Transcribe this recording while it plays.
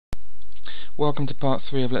Welcome to part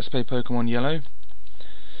 3 of Let's Play Pokemon Yellow.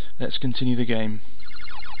 Let's continue the game.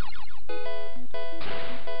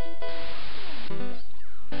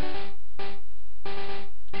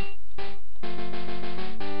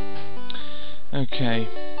 Okay.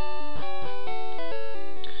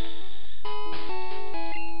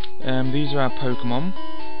 These are our Pokemon.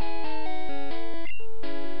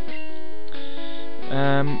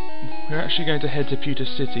 We're actually going to head to Pewter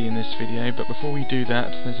City in this video, but before we do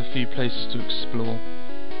that, there's a few places to explore.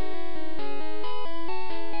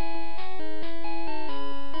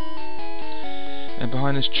 And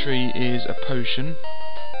behind this tree is a potion.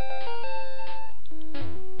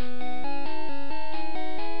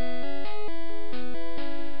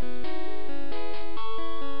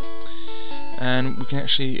 And we can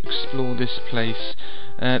actually explore this place.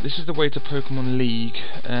 This is the way to Pokemon League.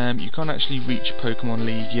 You can't actually reach Pokemon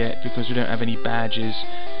League yet because we don't have any badges,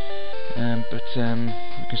 but we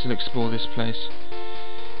can still explore this place.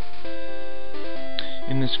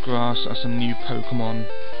 In this grass are some new Pokemon.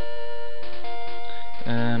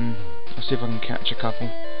 I'll see if I can catch a couple.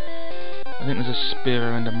 I think there's a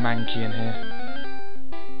Spearow and a Mankey in here.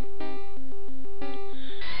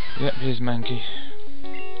 Yep, here's Mankey.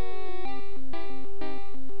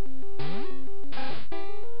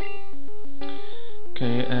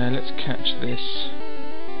 Okay, let's catch this.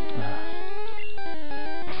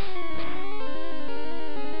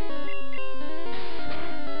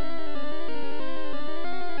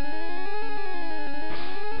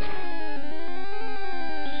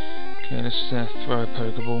 Okay, let's throw a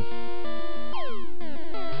Pokeball.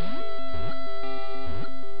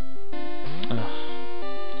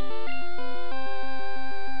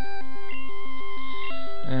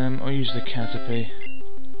 I'll use the Caterpie.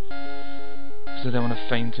 I don't want to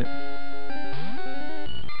faint it.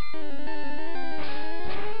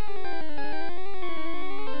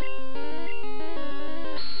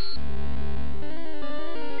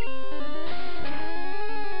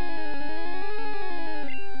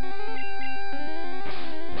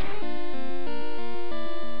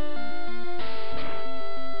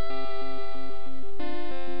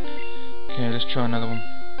 Okay, let's try another one.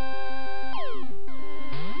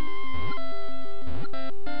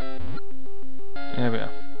 There we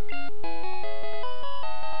are.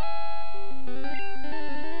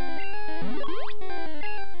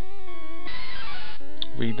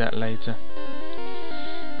 Read that later.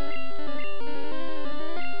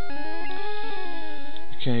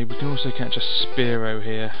 Okay, we can also catch a Spearow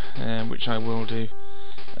here, which I will do.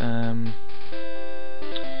 I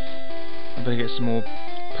better get some more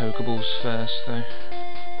Pokeballs first, though.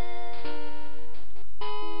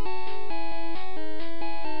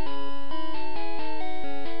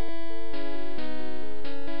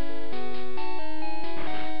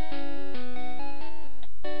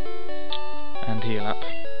 And heal up.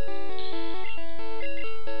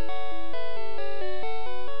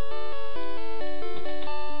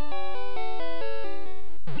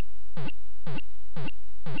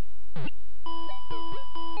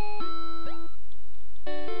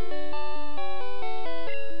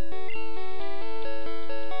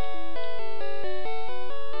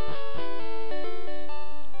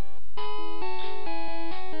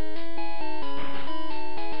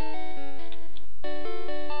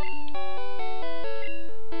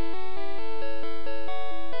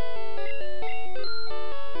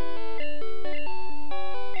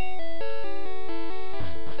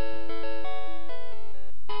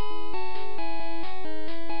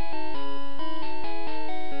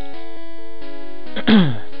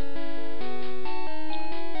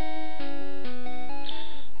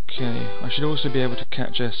 Okay, I should also be able to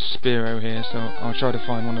catch a Spearow here, so I'll try to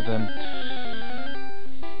find one of them.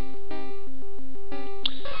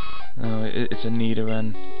 Oh, it's a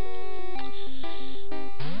Nidoran.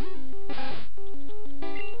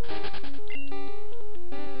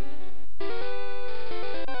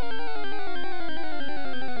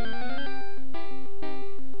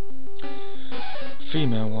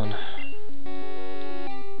 Female one.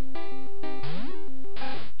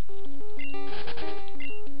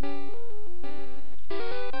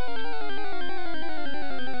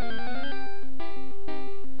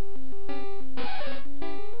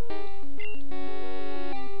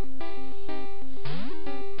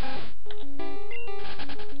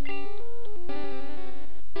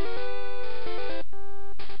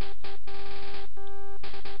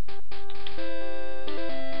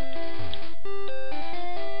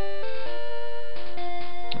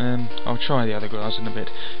 I'll try the other grass in a bit.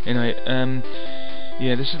 Anyway,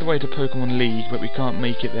 yeah, this is the way to Pokemon League, but we can't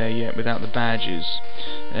make it there yet without the badges.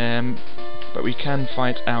 But we can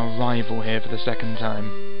fight our rival here for the second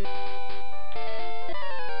time.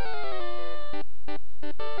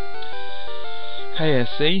 Hey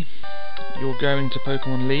SC, you're going to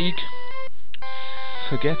Pokemon League?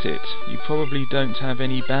 Forget it, you probably don't have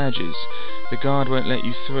any badges. The guard won't let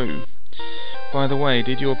you through. By the way,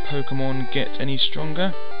 did your Pokemon get any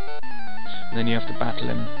stronger? And then you have to battle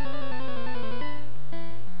him.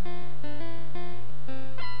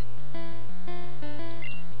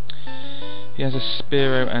 He has a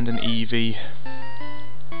Spearow and an Eevee.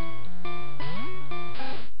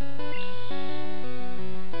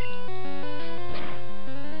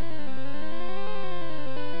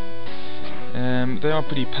 They are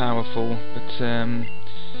pretty powerful, but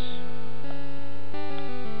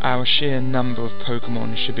our sheer number of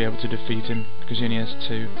Pokemon should be able to defeat him, because he only has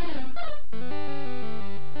 2.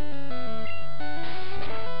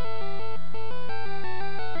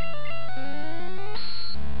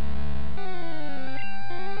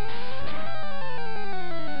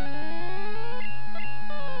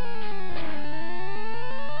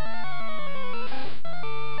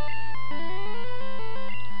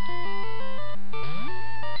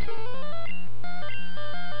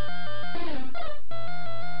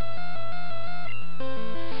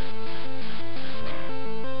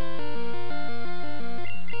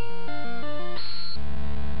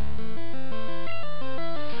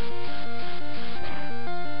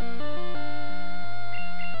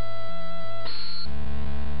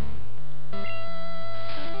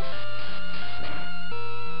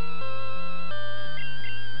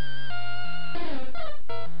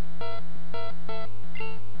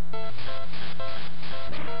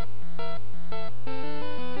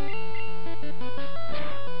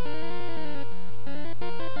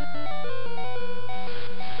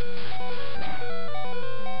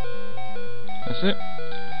 That's it.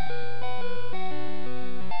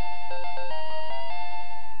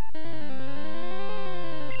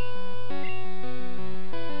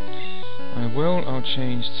 I'll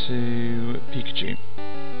change to Pikachu.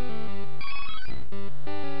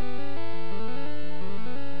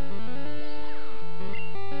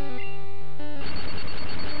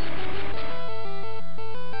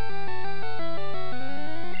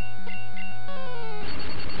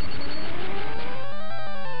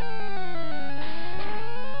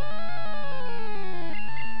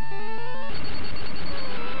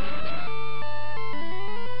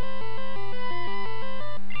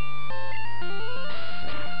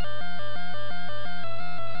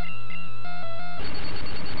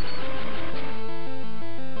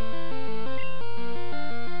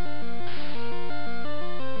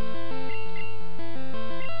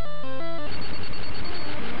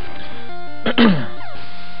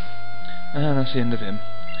 And that's the end of him.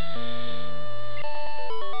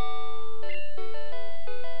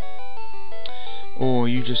 Or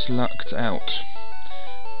you just lucked out.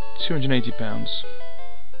 £280.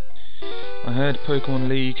 I heard Pokemon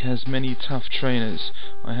League has many tough trainers.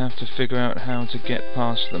 I have to figure out how to get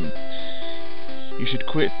past them. You should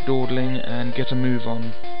quit dawdling and get a move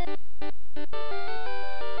on.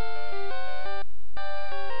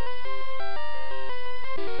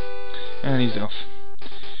 And he's off.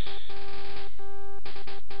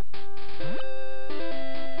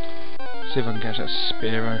 See if I can catch that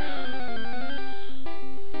Spearow.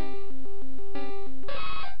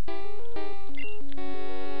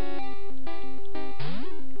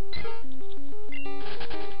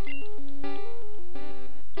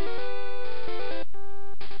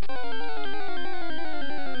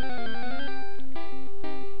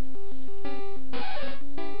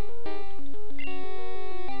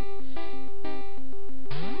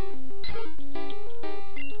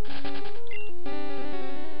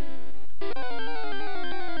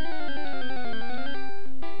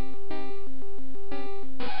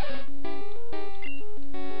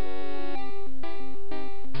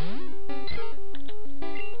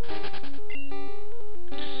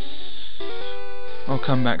 I'll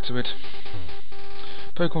come back to it.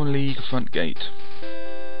 Pokemon League front gate.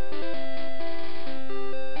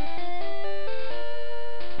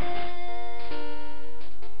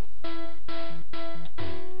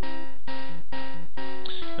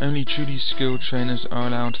 Only truly skilled trainers are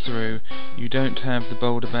allowed through. You don't have the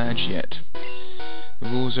Boulder badge yet. The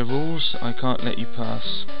rules are rules. I can't let you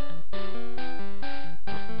pass.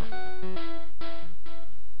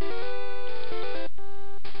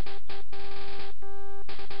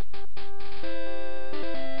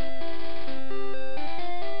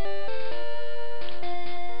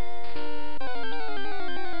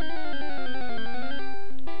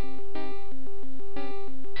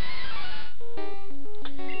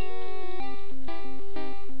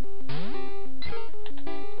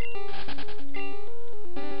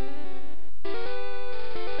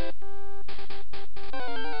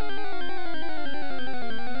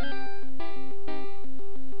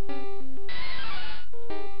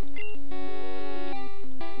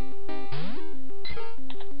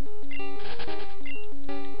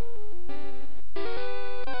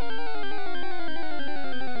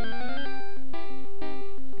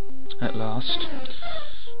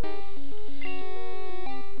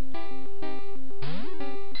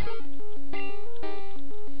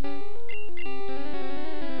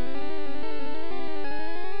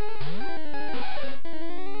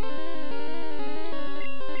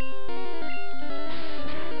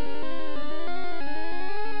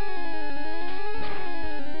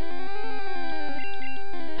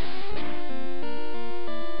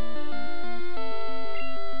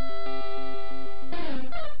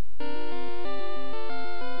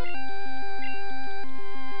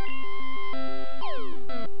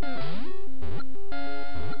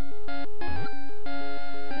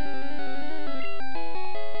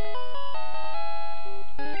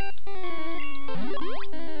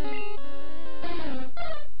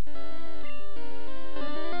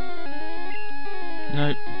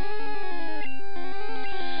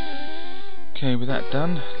 Okay, with that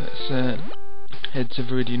done, let's head to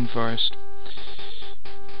Viridian Forest.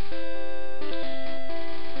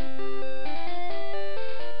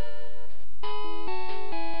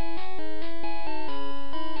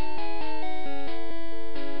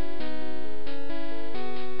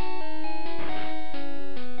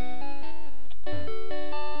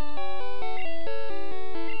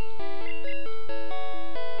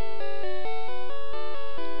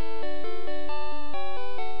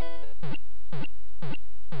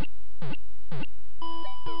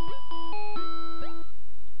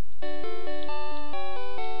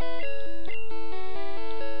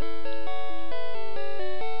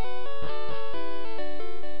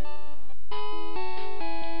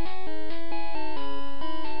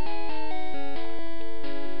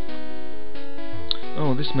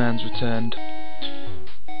 Oh, this man's returned.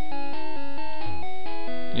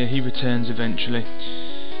 Yeah, he returns eventually.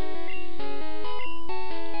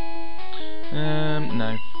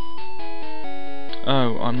 No.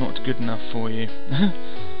 Oh, I'm not good enough for you.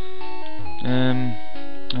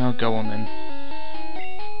 I'll go on then.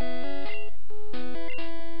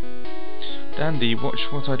 Dandy, watch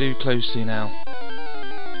what I do closely now.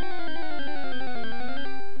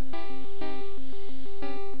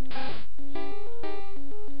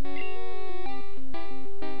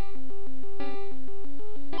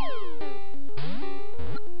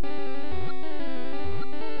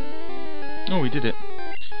 Oh, we did it.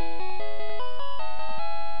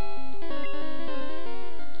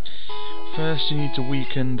 First you need to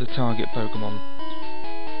weaken the target Pokemon.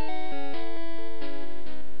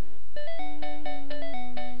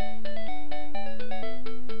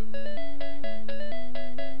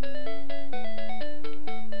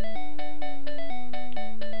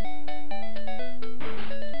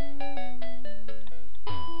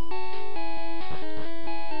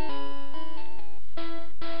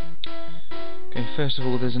 Okay, first of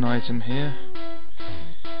all there's an item here.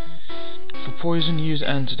 For poison, use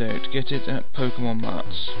antidote. Get it at Pokemon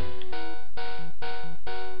Marts.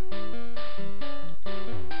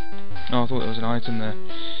 Oh, I thought there was an item there.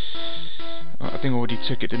 I think I already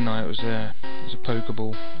took it, didn't I? It was a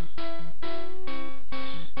Pokeball.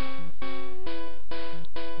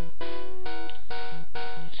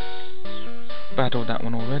 Battled that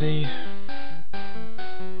one already.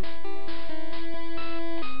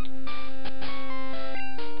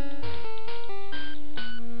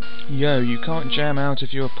 Yo, you can't jam out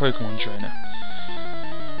if you're a Pokemon trainer.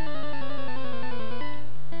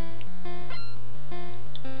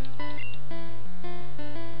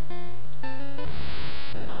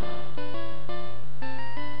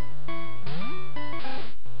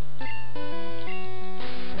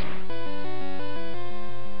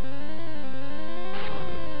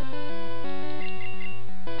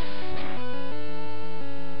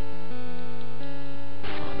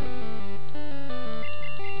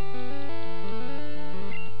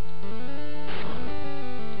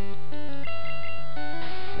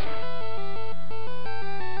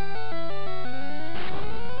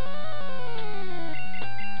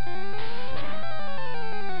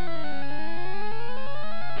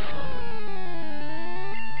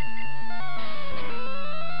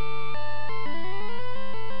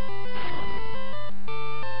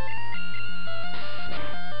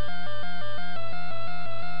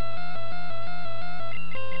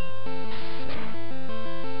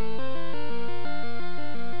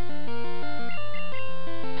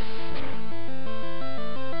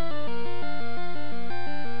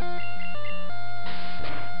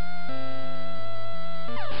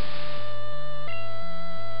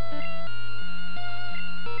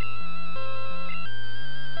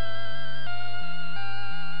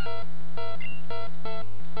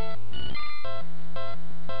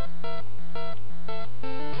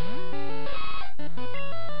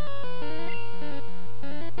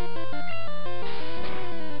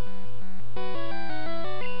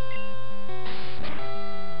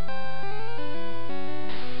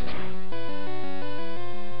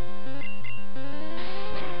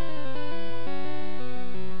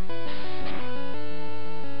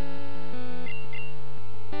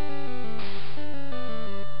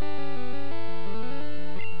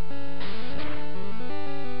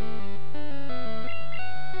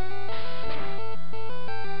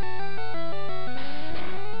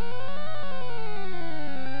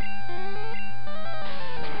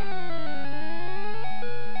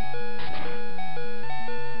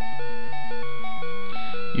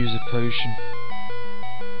 Use a potion.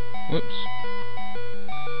 Whoops.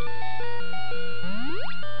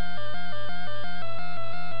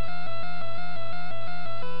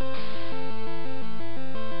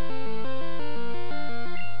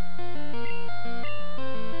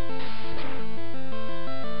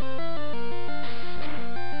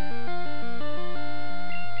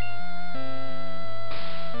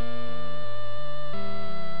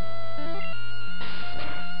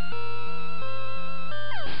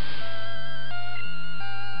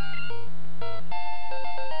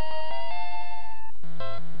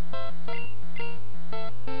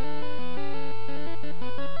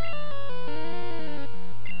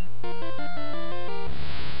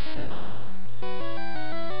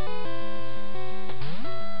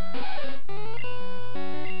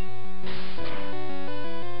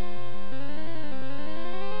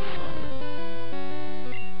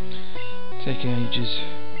 take ages.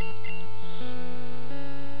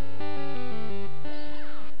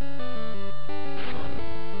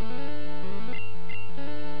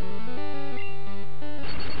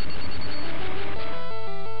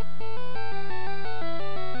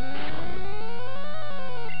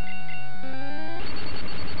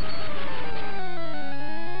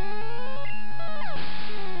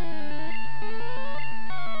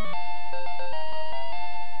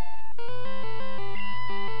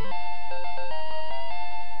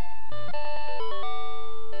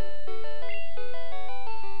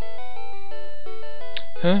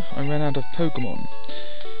 Huh? I ran out of Pokemon.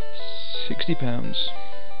 £60.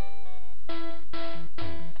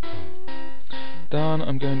 Darn,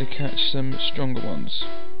 I'm going to catch some stronger ones.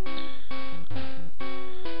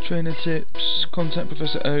 Trainer tips: contact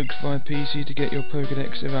Professor Oak via PC to get your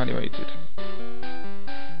Pokedex evaluated.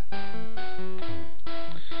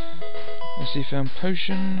 Let's see, found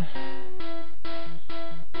potion.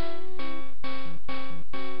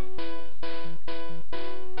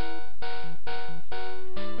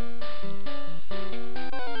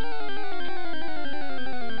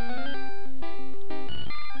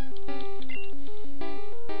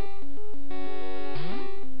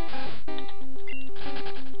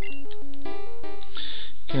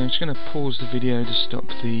 Okay, I'm just going to pause the video to stop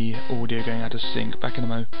the audio going out of sync. Back in a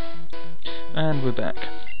mo. And we're back.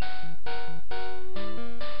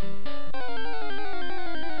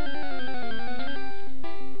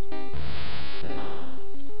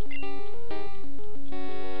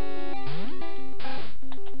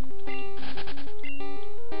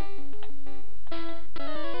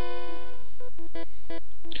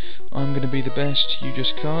 I'm going to be the best, you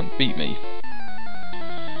just can't beat me.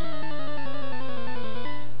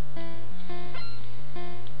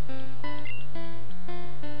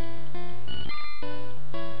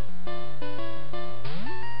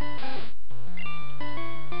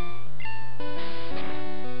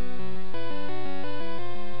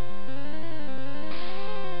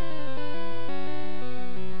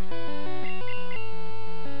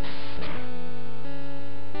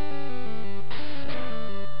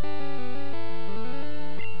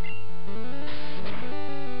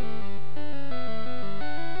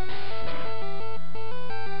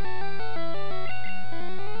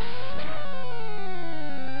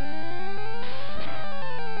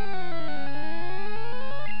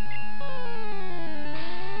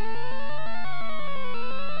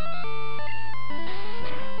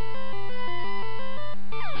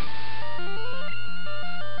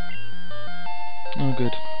 Oh,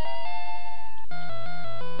 good.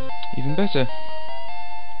 Even better.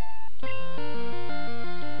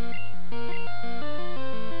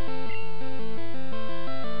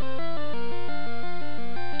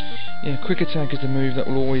 Yeah, quick attack is the move that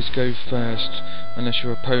will always go first, unless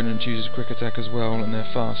your opponent uses quick attack as well and they're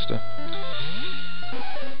faster.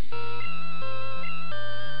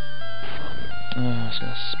 Oh, it's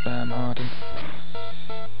gonna spam harden.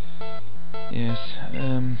 Yes,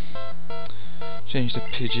 change to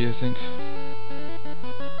Pidgey, I think.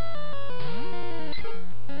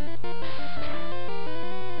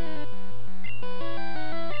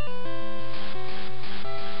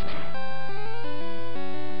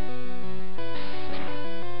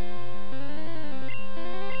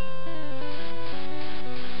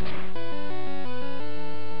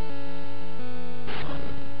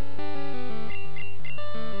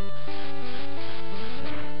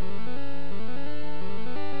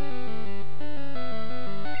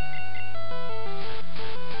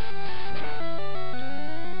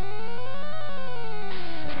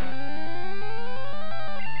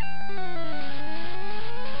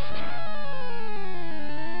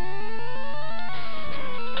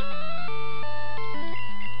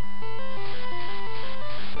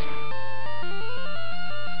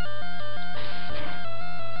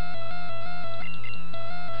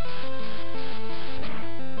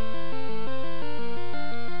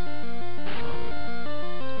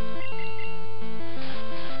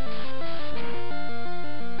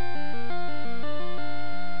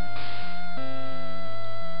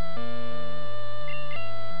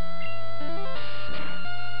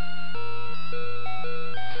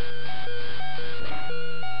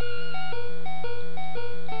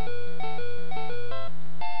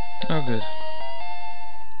 Oh, good.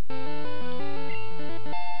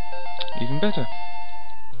 Even better.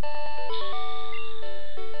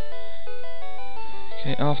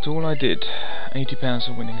 Okay, after all I did, £80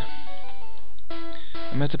 for winning.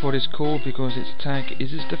 A Metapod is called because its attack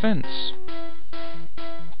is its defense.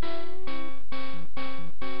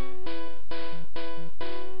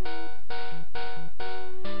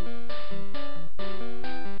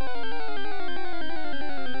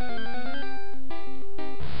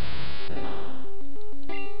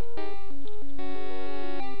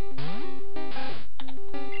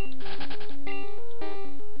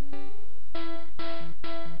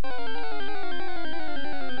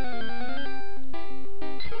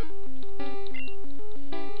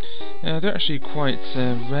 They're actually quite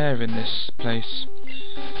rare in this place,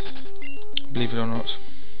 believe it or not.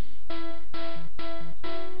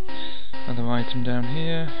 Another item down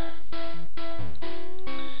here.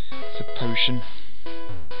 It's a potion.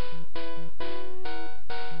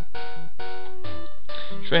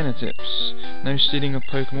 Trainer tips. No stealing of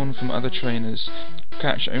Pokemon from other trainers.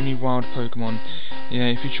 Catch only wild Pokemon. Yeah,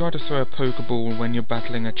 if you try to throw a Pokeball when you're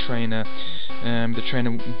battling a trainer, the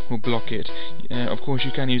trainer will block it. Of course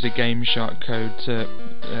you can use a Game Shark code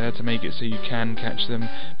to make it so you can catch them,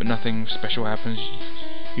 but nothing special happens.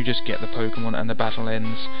 You just get the Pokemon and the battle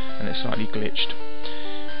ends, and it's slightly glitched.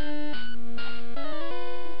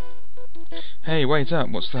 Hey, wait up,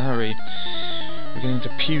 what's the hurry? We're getting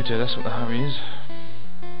to Pewter, that's what the hurry is.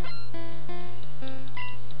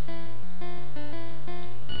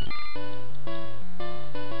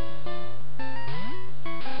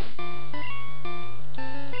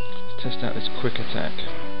 Let's test out this quick attack.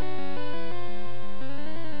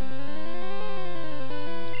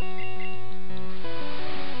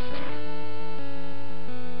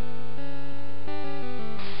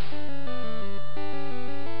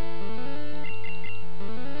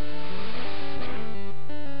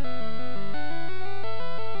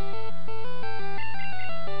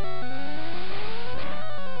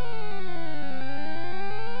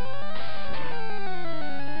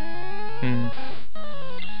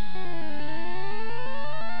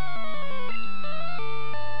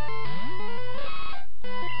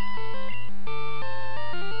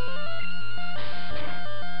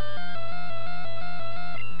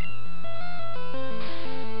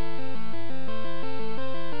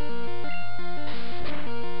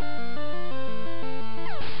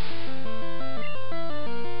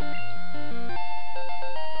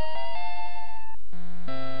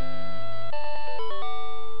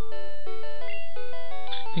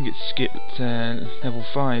 I think it skipped level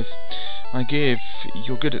 5. I give,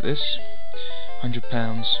 you're good at this,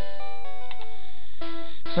 £100.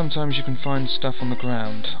 Sometimes you can find stuff on the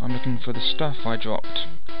ground. I'm looking for the stuff I dropped.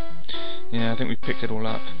 Yeah, I think we've picked it all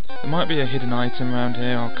up. There might be a hidden item around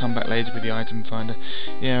here. I'll come back later with the item finder.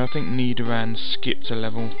 Yeah, I think Nidoran skipped a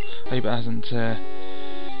level. I hope it hasn't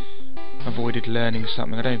avoided learning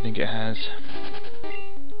something. I don't think it has.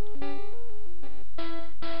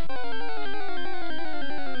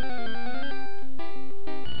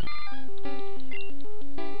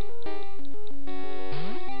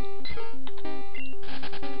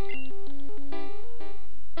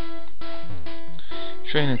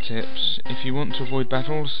 Trainer tips. If you want to avoid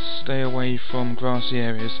battles, stay away from grassy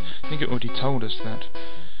areas. I think it already told us that.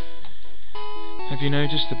 Have you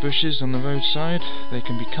noticed the bushes on the roadside? They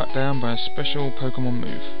can be cut down by a special Pokemon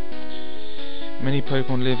move. Many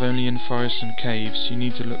Pokemon live only in forests and caves. You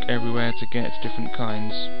need to look everywhere to get different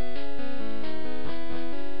kinds.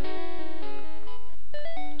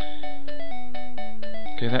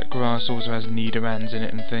 Okay, that grass also has Nidorans in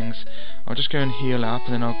it and things. I'll just go and heal up,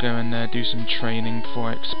 and then I'll go and do some training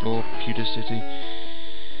before I explore Pewter City.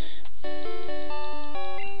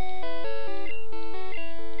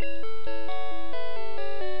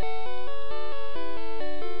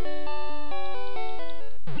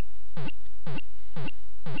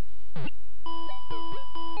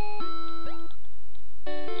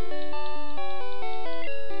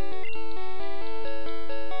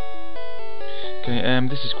 Okay,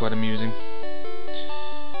 this is quite amusing.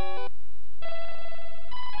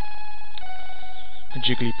 A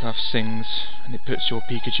Jigglypuff sings, and it puts your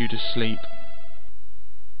Pikachu to sleep.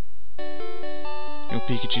 Your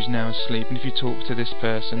Pikachu's now asleep, and if you talk to this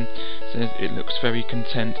person, it says it looks very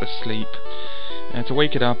content asleep. To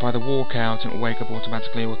wake it up, either walk out and it will wake up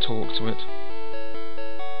automatically, or talk to it.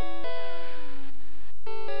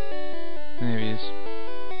 There he is.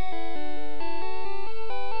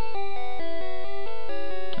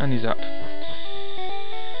 And he's up.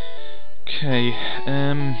 Okay,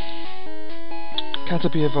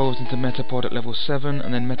 Caterpie evolves into Metapod at level 7,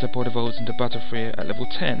 and then Metapod evolves into Butterfree at level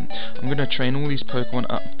 10. I'm going to train all these Pokemon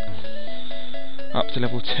up to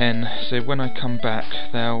level 10, so when I come back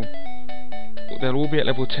they'll all be at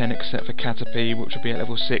level 10 except for Caterpie, which will be at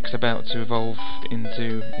level 6, about to evolve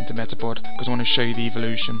into Metapod, because I want to show you the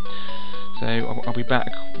evolution. So I'll be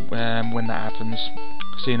back when that happens.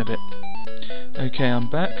 See you in a bit. Okay, I'm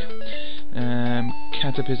back.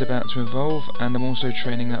 Caterpie's about to evolve, and I'm also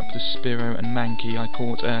training up the Spearow and Mankey I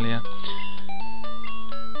caught earlier.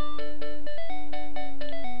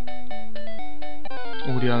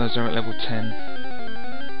 All the others are at level 10.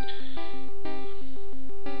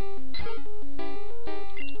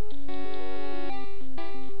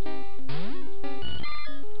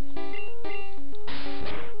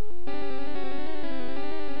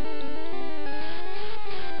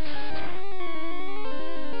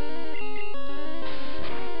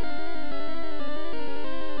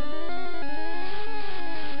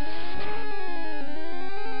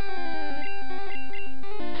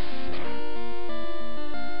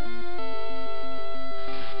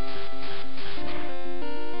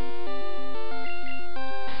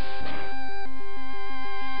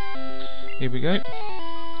 Here we go.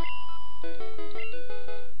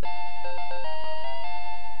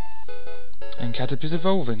 And Caterpie's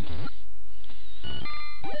evolving.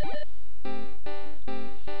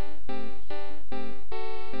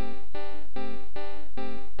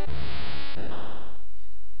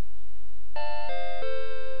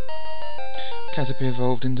 Caterpie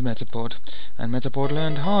evolved into Metapod, and Metapod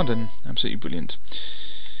learned Harden. Absolutely brilliant.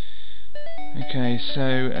 Okay,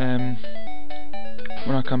 so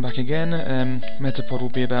when I come back again, Metapod will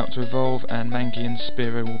be about to evolve, and Mankey and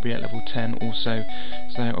Spearow will be at level 10 also.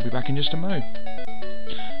 So I'll be back in just a mo.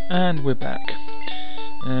 And we're back.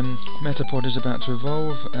 Metapod is about to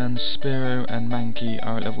evolve, and Spearow and Mankey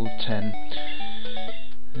are at level 10.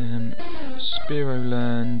 Spearow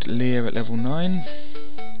learned Leer at level 9.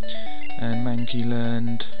 And Mankey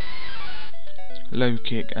learned Low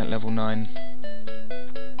Kick at level 9.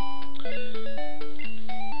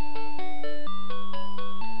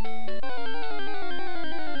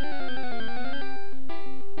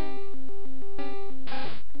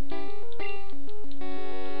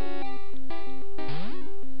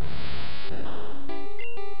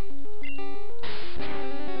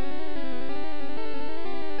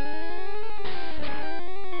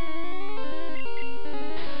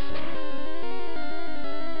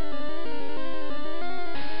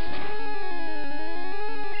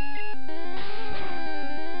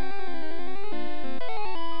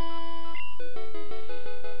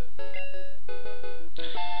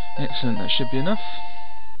 Excellent, that should be enough.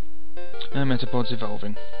 And Metapod's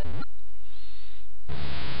evolving.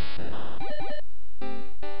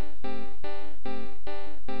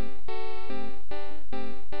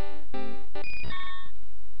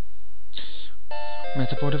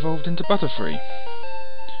 Metapod evolved into Butterfree.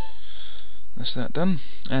 That's that done.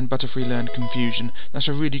 And Butterfree learned Confusion. That's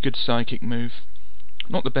a really good psychic move.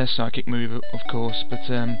 Not the best psychic move, of course, but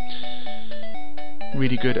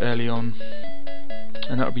really good early on.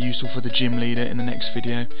 And that will be useful for the gym leader in the next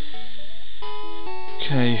video.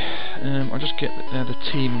 Okay, I'll just get the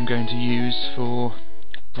team I'm going to use for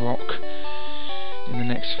Brock in the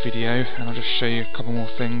next video, and I'll just show you a couple more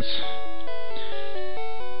things.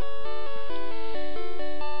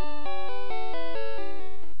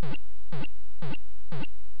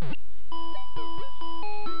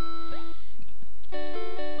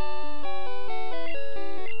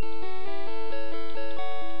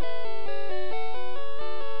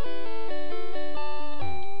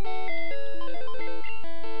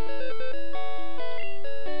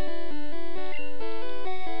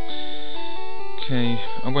 Okay,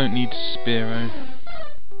 I won't need Spearow.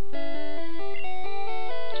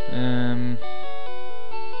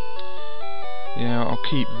 Yeah, I'll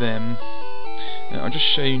keep them. I'll just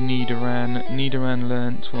show you Nidoran.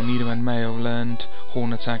 Nidoran male learned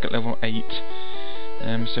Horn Attack at level 8.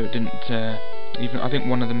 So it didn't even. I think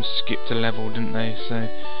one of them skipped a level, didn't they? So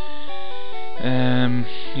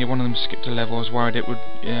yeah, one of them skipped a level. I was worried it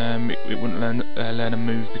wouldn't learn a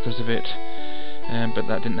move because of it. But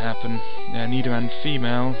that didn't happen. Nidoran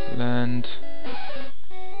female learned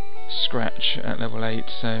Scratch at level 8,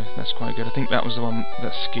 so that's quite good. I think that was the one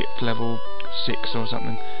that skipped level 6 or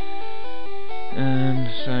something.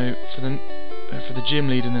 So for the gym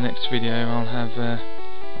lead in the next video,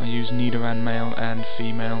 I'll use Nidoran male and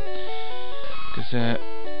female, because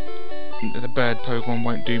the bird Pokemon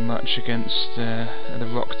won't do much against the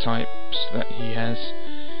rock types that he has.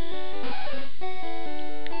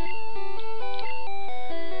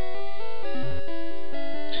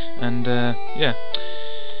 And yeah,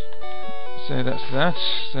 so that's that.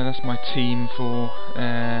 So that's my team for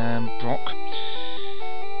Brock.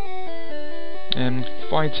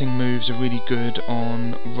 Fighting moves are really good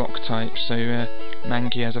on rock types. So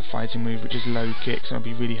Mankey has a fighting move which is Low Kick, so that'll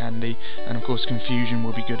be really handy. And of course Confusion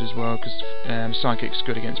will be good as well, because Psychic's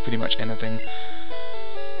good against pretty much anything.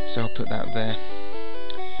 So I'll put that there.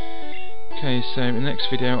 Okay, so in the next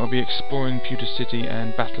video I'll be exploring Pewter City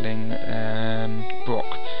and battling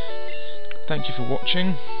Brock. Thank you for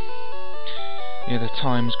watching. Yeah, the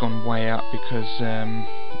time's gone way up because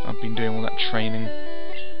I've been doing all that training.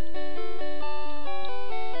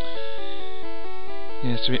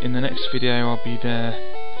 Yeah, so in the next video I'll be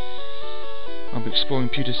exploring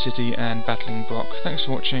Pewter City and battling Brock. Thanks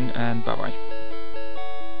for watching, and bye bye.